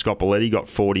 Young boy Scopoletti got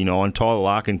 49. Tyler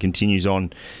Larkin continues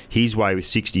on his way with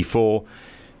 64.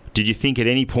 Did you think at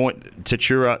any point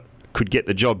Tatura could get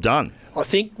the job done? I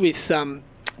think with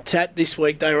Tat this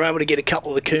week, they were able to get a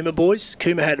couple of the Cooma boys.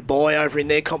 Cooma had a bye over in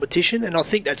their competition, and I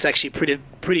think that's actually pretty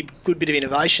good bit of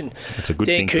innovation. That's a good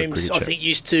Dan thing Coombs, for a cricket I think,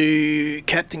 used to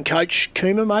captain coach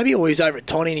Cooma maybe, or he was over at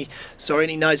Tony, and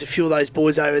he knows a few of those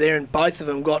boys over there, and both of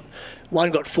them one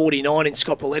got 49 in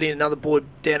Scopoletti, and another boy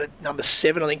down at number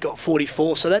 7, I think, got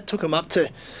 44. So that took them up to,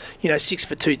 6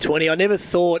 for 220. I never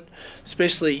thought,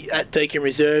 especially at Deakin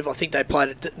Reserve, I think they played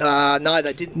it. No,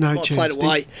 they didn't. No Might chance, played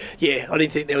away. Yeah, I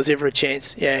didn't think there was ever a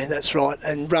chance. Yeah, that's right.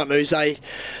 And Ramuze,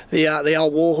 the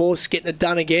old warhorse, getting it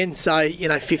done again. So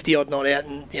 50 odd not out,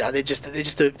 and they're just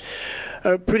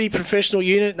a pretty professional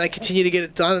unit, and they continue to get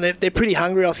it done. And they're pretty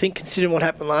hungry, I think, considering what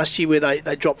happened last year, where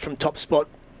they dropped from top spot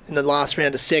in the last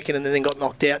round to second, and then got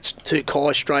knocked out to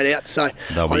Kai straight out. So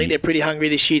I think they're pretty hungry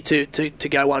this year to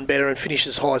go one better and finish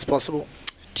as high as possible.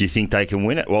 Do you think they can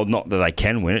win it? Well, not that they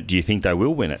can win it. Do you think they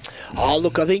will win it? Oh,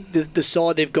 look, I think the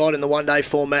side they've got in the one-day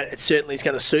format, it certainly is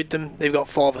going to suit them. They've got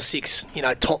 5 or 6,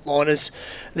 top liners.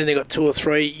 Then they've got 2 or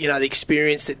 3, the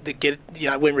experience that get,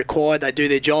 when required, they do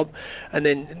their job. And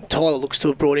then Tyler looks to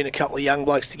have brought in a couple of young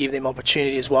blokes to give them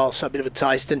opportunity as well, so a bit of a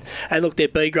taste. And look, they're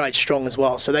B-grade strong as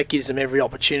well, so that gives them every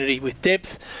opportunity with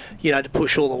depth, to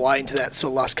push all the way into that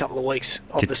sort of last couple of weeks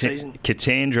of the season.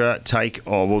 Katandra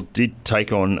did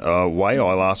take on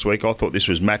Waiai last week. I thought this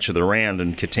was match of the round,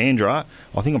 and Katandra,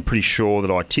 I think I'm pretty sure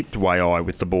that I tipped Waiai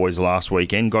with the boys last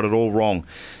weekend, got it all wrong.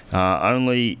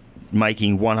 Only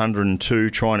making 102,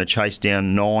 trying to chase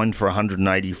down 9 for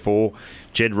 184.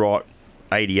 Jed Wright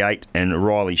 88 and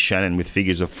Riley Shannon with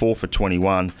figures of 4 for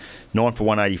 21. 9 for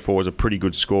 184 is a pretty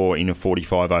good score in a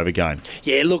 45 over game.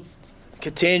 Yeah, look,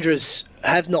 Katandras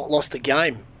have not lost a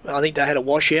game. I think they had a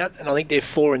washout, and I think they're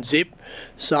 4-0.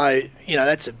 So,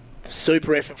 that's a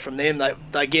super effort from them.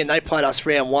 They played us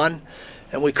round 1,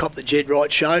 and we copped the Jed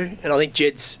Wright show, and I think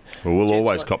Jed's... Well, we'll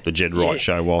always cop the Jed Wright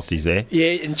show whilst he's there.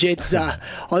 Yeah, and Jed's... I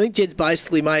think Jed's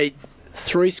basically made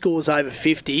 3 scores over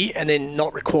 50 and then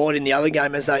not required in the other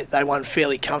game, as they won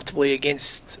fairly comfortably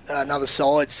against another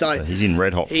side. So he's in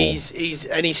red hot form.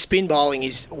 And his spin bowling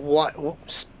is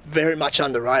very much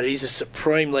underrated. He's a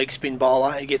supreme leg spin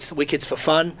bowler. He gets the wickets for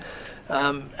fun.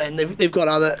 And they've got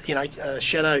other,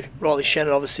 Riley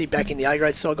Shannon, obviously, back in the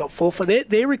A-grade side, got 4 for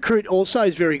their recruit also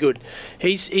is very good.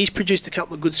 He's produced a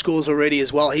couple of good scores already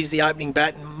as well. He's the opening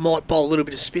bat and might bowl a little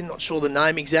bit of spin, not sure the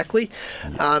name exactly.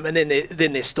 And then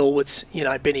their stalwarts,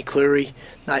 Benny Cleary,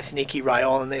 Nathan Hickey, Ray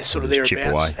Island, they're sort of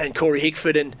thereabouts. And Corey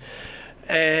Hickford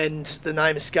and the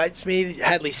name escapes me,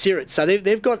 Hadley Sirrett. So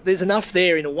there's enough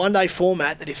there in a one-day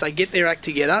format that if they get their act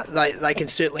together, they can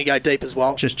certainly go deep as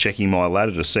well. Just checking my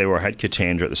ladder to see where I had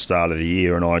Katandra at the start of the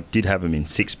year, and I did have them in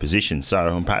 6th position, so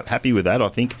I'm happy with that. I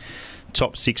think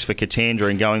top 6 for Katandra,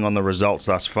 and going on the results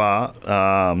thus far,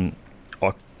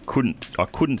 I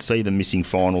couldn't see them missing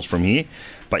finals from here,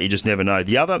 but you just never know.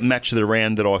 The other match of the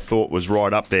round that I thought was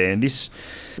right up there, and this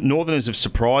Northerners have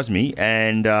surprised me,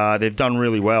 and they've done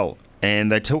really well.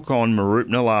 And they took on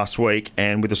Mooroopna last week,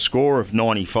 and with a score of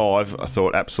 95, I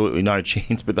thought absolutely no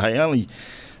chance, but they only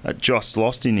just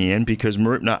lost in the end because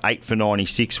Mooroopna 8 for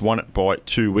 96 won it by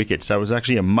 2 wickets. So it was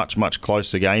actually a much, much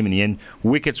closer game in the end.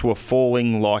 Wickets were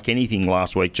falling like anything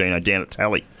last week, Gino, down at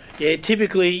Tally. Yeah,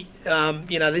 typically,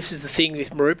 this is the thing with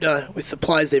Mooroopna, with the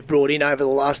players they've brought in over the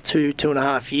last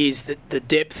 2.5 years, that the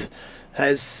depth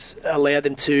has allowed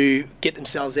them to get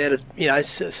themselves out of,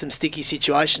 some sticky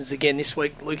situations. Again, this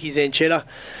week, Lukey Zanchetta,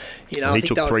 You know, And I he think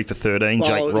took that 3 was- for 13. well,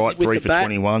 Jake it was Wright, with 3 the for bat.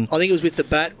 21. I think it was with the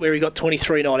bat where he got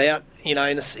 23 not out. You know,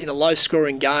 in a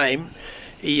low-scoring game,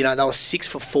 you know, they were 6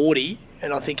 for 40,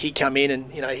 and I think he come in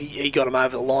and, you know, he got them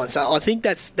over the line. So I think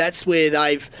that's where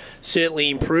they've certainly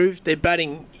improved. Their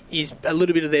batting is a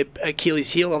little bit of their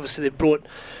Achilles heel. Obviously, they've brought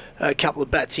a couple of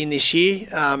bats in this year,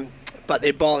 but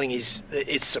their bowling it's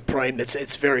supreme.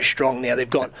 It's very strong now. They've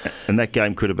got... And that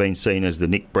game could have been seen as the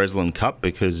Nick Breslin Cup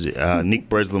because Nick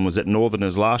Breslin was at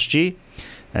Northerners last year,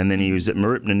 and then he was at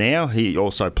Marupna now. He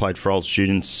also played for Old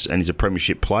Students, and he's a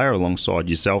premiership player alongside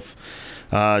yourself.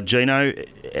 Gino,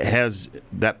 how's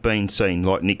that been seen,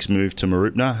 like Nick's move to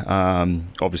Marupna?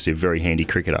 Obviously a very handy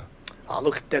cricketer. Oh,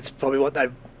 look, that's probably what they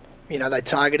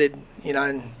targeted, you know,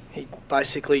 and he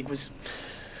basically was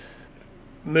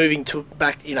moving to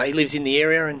back, you know, he lives in the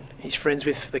area and he's friends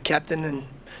with the captain and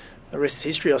the rest is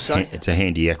history, I say. It's a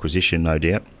handy acquisition, no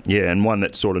doubt. Yeah, and one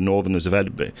that sort of Northerners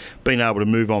have been able to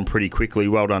move on pretty quickly.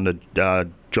 Well done to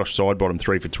Josh Sidebottom,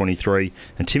 3 for 23,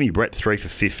 and Timmy Brett, 3 for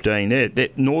 15. They're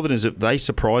Northerners, have they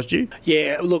surprised you?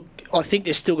 Yeah, look, I think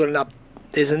they've still got enough.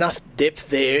 There's enough depth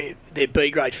there. Their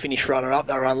B-grade finished runner-up.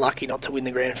 They were unlucky not to win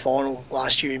the grand final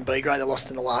last year in B-grade. They lost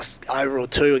in the last over or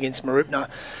two against Marupna.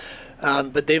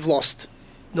 But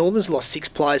Northern's lost 6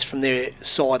 players from their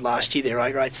side last year, their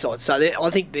A-grade side. So I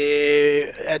think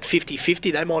they're at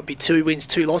 50-50. They might be 2 wins,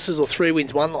 2 losses, or 3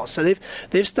 wins, 1 loss. So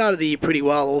they've started the year pretty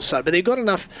well also. But they've got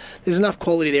enough. There's enough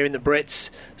quality there in the Bretts,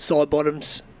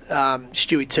 Sidebottoms,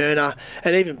 Stewie Turner,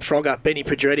 and even Frogger, Benny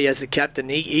Pedretti as the captain.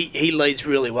 He leads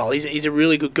really well. He's a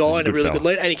really good guy and a really good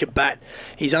leader, and he can bat.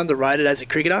 He's underrated as a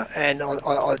cricketer, and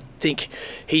I think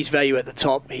his value at the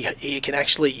top. He can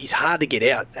actually. He's hard to get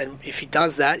out, and if he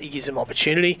does that, he gives them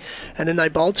opportunity, and then they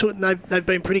bowl to it, and they've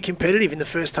been pretty competitive in the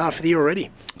first half of the year already.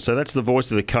 So that's the voice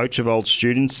of the coach of Old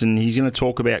Students, and he's going to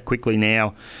talk about quickly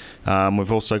now.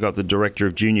 We've also got the Director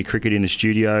of Junior Cricket in the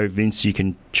studio. Vince, you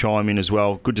can chime in as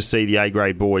well. Good to see the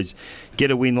A-grade boys get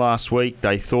a win last week.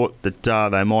 They thought that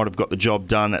they might have got the job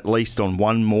done at least on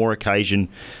one more occasion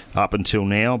up until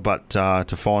now, but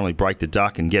to finally break the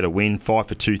duck and get a win, 5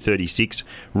 for 236,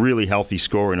 really healthy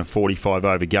score in a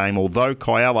 45-over game. Although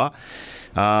Kyalla,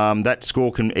 that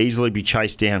score can easily be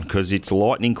chased down because it's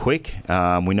lightning quick.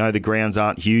 We know the grounds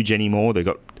aren't huge anymore. They've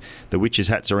got the witches'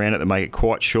 hats around it that make it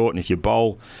quite short, and if you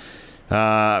bowl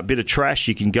a bit of trash,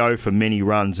 you can go for many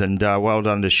runs, and well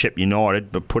done to Shep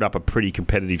United, but put up a pretty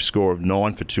competitive score of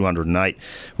 9 for 208.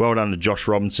 Well done to Josh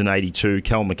Robinson, 82.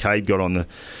 Cal McCabe got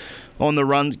on the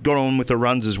runs, got on with the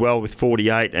runs as well with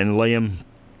 48, and Liam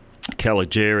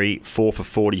Calageri, 4 for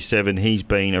 47. He's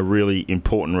been a really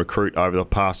important recruit over the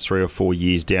past 3 or 4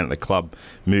 years down at the club,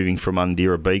 moving from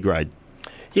Undira B grade.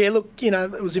 Yeah, look, you know,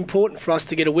 it was important for us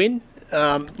to get a win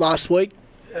last week.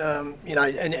 You know,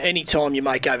 and any time you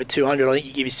make over 200, I think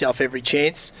you give yourself every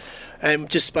chance. And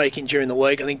just speaking during the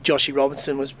week, I think Joshy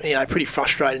Robinson was, you know, pretty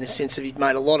frustrated in the sense that he'd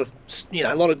made got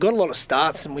a lot of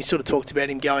starts, and we sort of talked about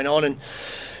him going on, and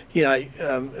you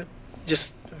know,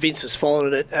 just Vince was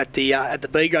following it at the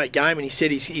B grade game, and he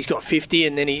said he's got 50,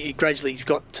 and then he gradually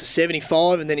got to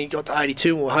 75, and then he got to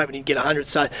 82, and we're hoping he'd get 100.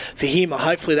 So for him,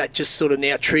 hopefully that just sort of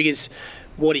now triggers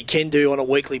what he can do on a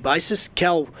weekly basis.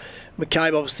 Cal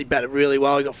McCabe obviously batted really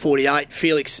well. He got 48.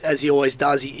 Felix, as he always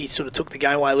does, he sort of took the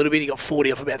game away a little bit. He got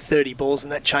 40 off about 30 balls,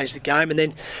 and that changed the game. And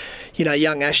then, you know,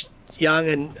 young and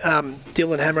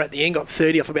Dylan Hammer at the end got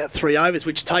 30 off about 3 overs,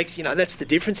 which takes, you know, that's the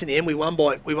difference in the end. We won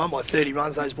by 30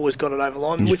 runs. Those boys got it over the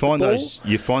line. You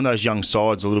find those young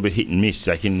sides a little bit hit and miss.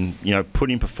 They can, you know,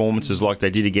 put in performances like they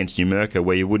did against Numurkah,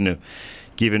 where you wouldn't have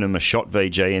given them a shot,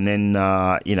 VG, and then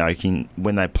you know,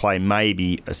 when they play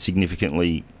maybe a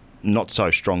significantly not so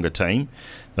stronger team,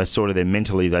 they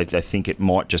mentally they think it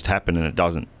might just happen, and it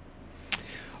doesn't.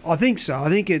 I think so. I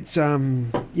think it's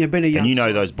been a young. And you know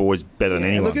side. those boys better than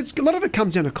anyone. Look, a lot of it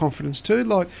comes down to confidence too.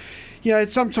 Like, you know,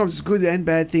 sometimes it's a good and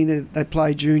bad thing that they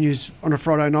play juniors on a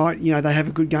Friday night. You know, they have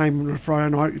a good game on a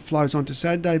Friday night. It flows on to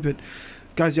Saturday, but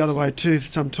it goes the other way too.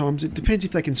 Sometimes it depends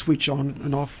if they can switch on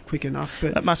and off quick enough.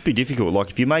 But that must be difficult. Like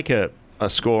if you make a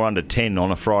score under 10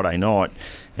 on a Friday night,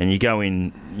 and you go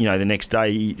in, you know, the next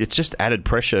day, it's just added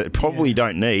pressure. It probably you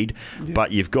don't need,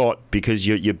 but you've got, because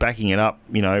you're backing it up,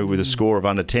 you know, with a score of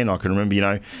under 10. I can remember, you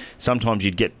know, sometimes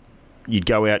you'd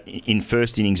go out in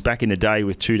first innings back in the day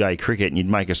with 2-day cricket, and you'd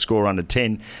make a score under 10.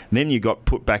 And then you got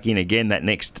put back in again that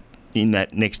next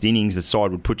innings. The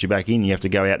side would put you back in. You have to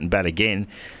go out and bat again.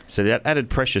 So that added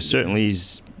pressure certainly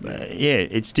is,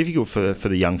 it's difficult for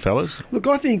the young fellas. Look,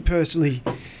 I think personally,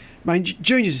 I mean,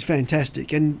 juniors is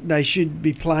fantastic, and they should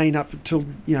be playing up until,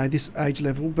 you know, this age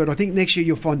level. But I think next year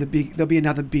you'll find there'll be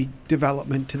another big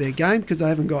development to their game, because they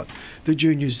haven't got the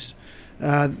juniors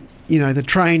the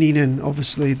training and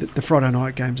obviously the Friday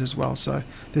night games as well. So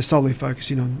they're solely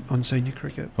focusing on senior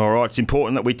cricket. All right, it's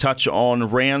important that we touch on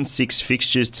round 6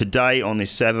 fixtures today on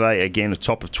this Saturday. Again, a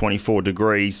top of 24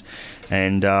 degrees.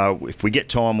 And if we get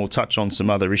time, we'll touch on some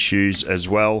other issues as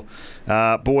well.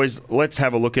 Boys, let's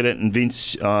have a look at it. And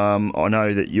Vince, I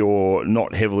know that you're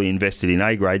not heavily invested in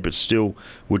A grade, but still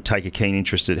would take a keen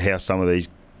interest at how some of these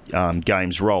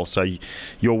games roll. So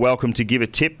you're welcome to give a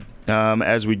tip.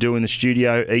 As we do in the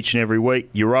studio each and every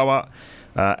week. Euroa,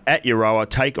 at Euroa,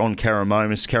 take on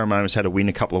Caramomus. Caramomus had a win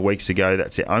a couple of weeks ago.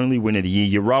 That's their only win of the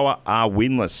year. Euroa are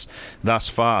winless thus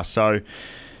far. So,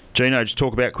 Gino, just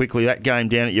talk about quickly that game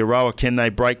down at Euroa. Can they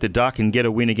break the duck and get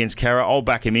a win against Cara? I'll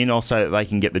back him in. I'll say that they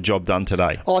can get the job done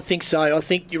today. I think so. I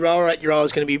think Euroa at Euroa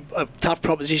is going to be a tough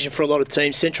proposition for a lot of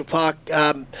teams. Central Park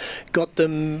got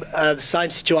them the same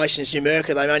situation as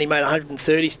Numurkah. They've only made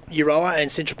 130 Euroa, and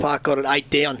Central Park got it 8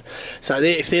 down. So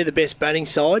if they're the best batting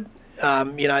side,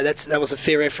 that was a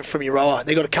fair effort from Euroa.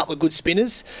 They've got a couple of good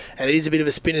spinners, and it is a bit of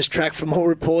a spinner's track from all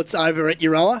reports over at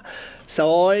Euroa.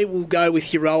 So I will go with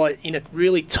Euroa in a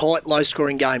really tight,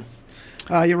 low-scoring game.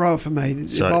 Euroa for me.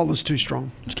 The bowler's too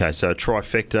strong. Okay, so a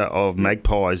trifecta of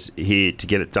Magpies here to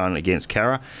get it done against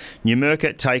Cara.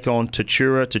 Numurkah take on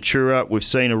Tatura. Tatura, we've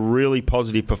seen a really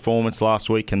positive performance last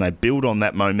week. Can they build on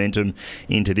that momentum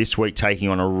into this week, taking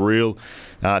on a real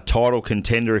title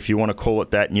contender, if you want to call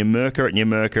it that? Numurkah at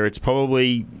Numurkah, it's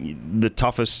probably the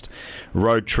toughest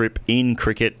road trip in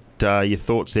cricket. Your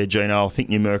thoughts there, Gino? I think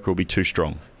Numurkah will be too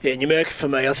strong. Yeah, Numurkah for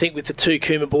me. I think with the two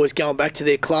Cooma boys going back to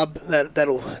their club,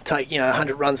 that'll take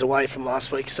 100 runs away from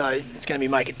last week. So it's going to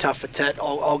make it tough for Tat.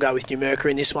 I'll go with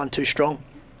Numurkah in this one. Too strong.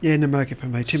 Yeah, Numurkah for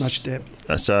me. Too much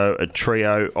depth. So a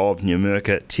trio of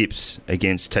Numurkah tips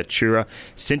against Tatura.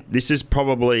 This is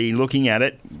probably, looking at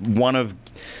it, one of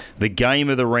the game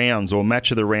of the rounds or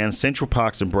match of the round. Central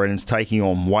Parks and Brennan's taking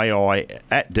on Waiai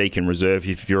at Deakin Reserve.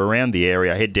 If you're around the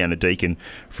area, head down to Deakin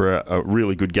for a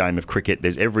really good game of cricket.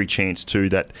 There's every chance too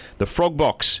that the Frog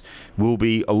Box will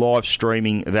be live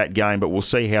streaming that game, but we'll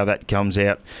see how that comes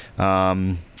out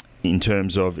in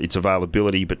terms of its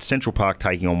availability. But Central Park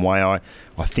taking on Waiai.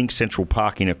 I think Central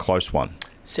Park in a close one.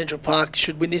 Central Park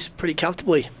should win this pretty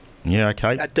comfortably. Yeah,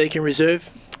 okay. At Deakin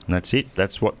Reserve. And that's it.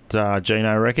 That's what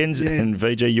Gino reckons. Yeah. And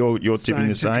VG, you're tipping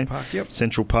the same. Central Park, yep.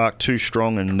 Central Park, too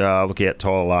strong. And look out,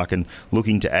 Tyler Larkin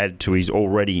looking to add to his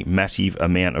already massive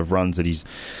amount of runs that he's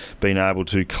been able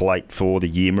to collate for the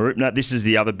year. Mooroopna, this is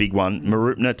the other big one.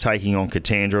 Mooroopna taking on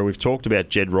Katandra. We've talked about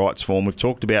Jed Wright's form. We've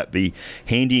talked about the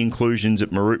handy inclusions at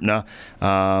Mooroopna,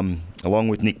 along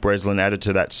with Nick Breslin added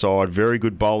to that side. Very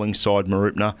good bowling side,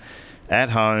 Mooroopna. At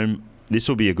home, this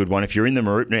will be a good one. If you're in the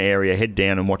Mooroopna area, head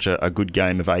down and watch a good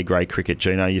game of A-grade cricket.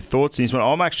 Gino, your thoughts on this one?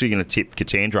 I'm actually going to tip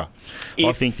Katandra.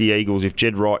 I think the Eagles, if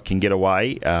Jed Wright can get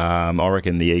away, I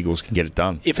reckon the Eagles can get it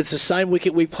done. If it's the same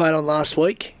wicket we played on last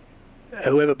week,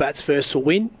 whoever bats first will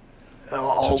win.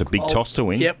 So it's a big toss to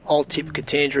win. Yep, I'll tip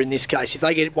Katandra in this case. If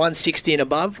they get 160 and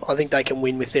above, I think they can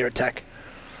win with their attack.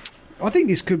 I think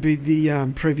this could be the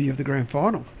preview of the grand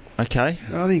final. Okay,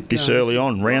 I think this early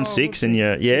on, round 6, and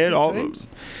I think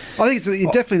it's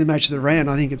definitely the match of the round.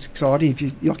 I think it's exciting. If you,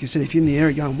 like you said, if you're in the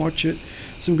area, go and watch it.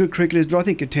 Some good cricketers, but I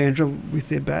think Katandra with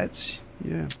their bats,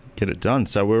 get it done.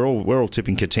 So we're all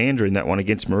tipping Katandra in that one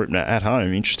against Mooroopna at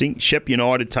home. Interesting. Shep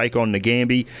United take on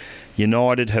Nagambie.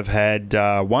 United have had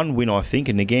one win, I think,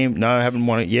 and haven't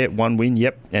won it yet. One win,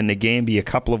 yep, and Nagambie a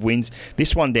couple of wins.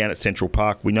 This one down at Central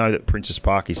Park, we know that Princess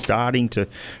Park is starting to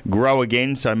grow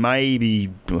again, so maybe,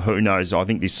 who knows, I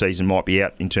think this season might be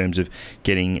out in terms of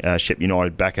getting Shep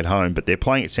United back at home, but they're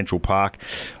playing at Central Park.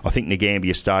 I think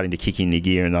Nagambie is starting to kick in the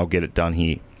gear, and they'll get it done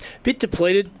here. Bit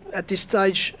depleted at this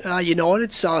stage,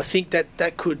 United, so I think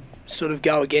that could sort of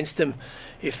go against them.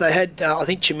 If they had, I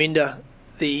think Chaminda,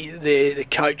 the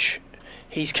coach,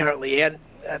 he's currently out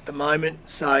at the moment,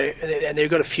 so and they've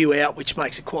got a few out, which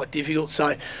makes it quite difficult.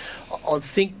 So I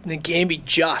think Nagambie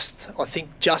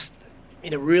just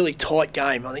in a really tight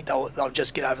game, I think they'll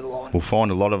just get over the line. We'll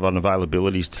find a lot of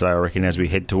unavailabilities today, I reckon, as we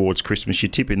head towards Christmas. You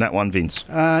tip in that one, Vince?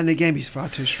 Nagambie's far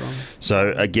too strong.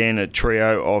 So, again, a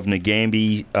trio of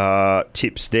Nagambie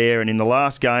tips there. And in the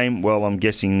last game, well, I'm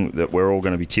guessing that we're all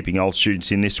going to be tipping old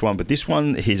students in this one. But this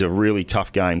one is a really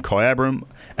tough game. Kyabram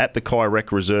at the Kai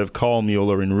Rec Reserve. Kyle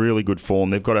Mueller in really good form.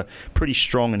 They've got a pretty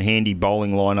strong and handy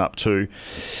bowling lineup too.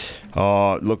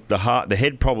 Look, the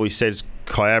head probably says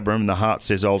Kyabram, the heart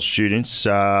says old students.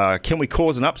 Can we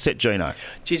cause an upset, Gino?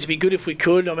 Geez, it'd be good if we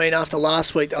could. I mean, after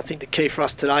last week, I think the key for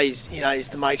us today is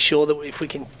to make sure that if we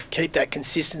can keep that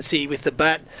consistency with the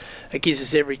bat, it gives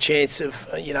us every chance of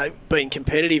being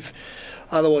competitive.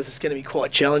 Otherwise, it's going to be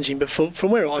quite challenging. But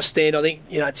from where I stand, I think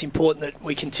it's important that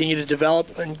we continue to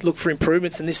develop and look for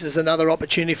improvements, and this is another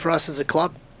opportunity for us as a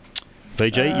club.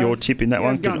 VG, your tip in that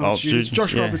one?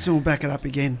 Josh Robertson will back it up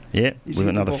again. Yeah, with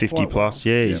another 50 plus.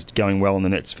 Well. Yeah, he's going well in the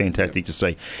net. It's fantastic to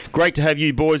see. Great to have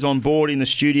you boys on board in the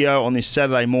studio on this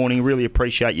Saturday morning. Really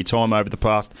appreciate your time over the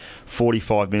past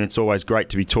 45 minutes. Always great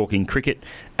to be talking cricket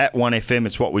at 1FM.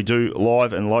 It's what we do,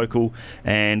 live and local.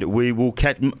 And we will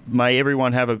may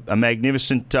everyone have a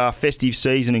magnificent festive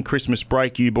season and Christmas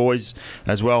break. You boys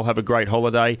as well have a great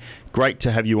holiday. Great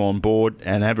to have you on board,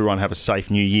 and everyone have a safe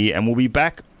new year. And we'll be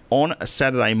back on a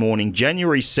Saturday morning,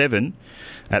 January 7,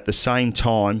 at the same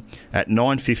time at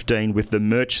 9:15 with the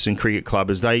Murchison Cricket Club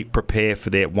as they prepare for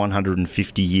their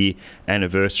 150-year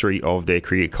anniversary of their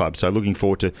cricket club. So looking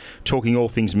forward to talking all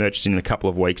things Murchison in a couple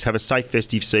of weeks. Have a safe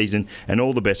festive season and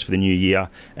all the best for the new year,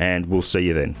 and we'll see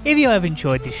you then. If you have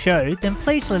enjoyed the show, then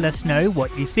please let us know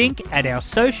what you think at our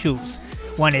socials.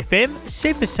 1FM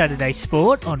Super Saturday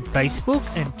Sport on Facebook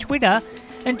and Twitter,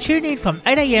 and tune in from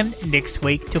 8 a.m. next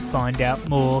week to find out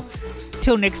more.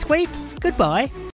 Till next week, goodbye.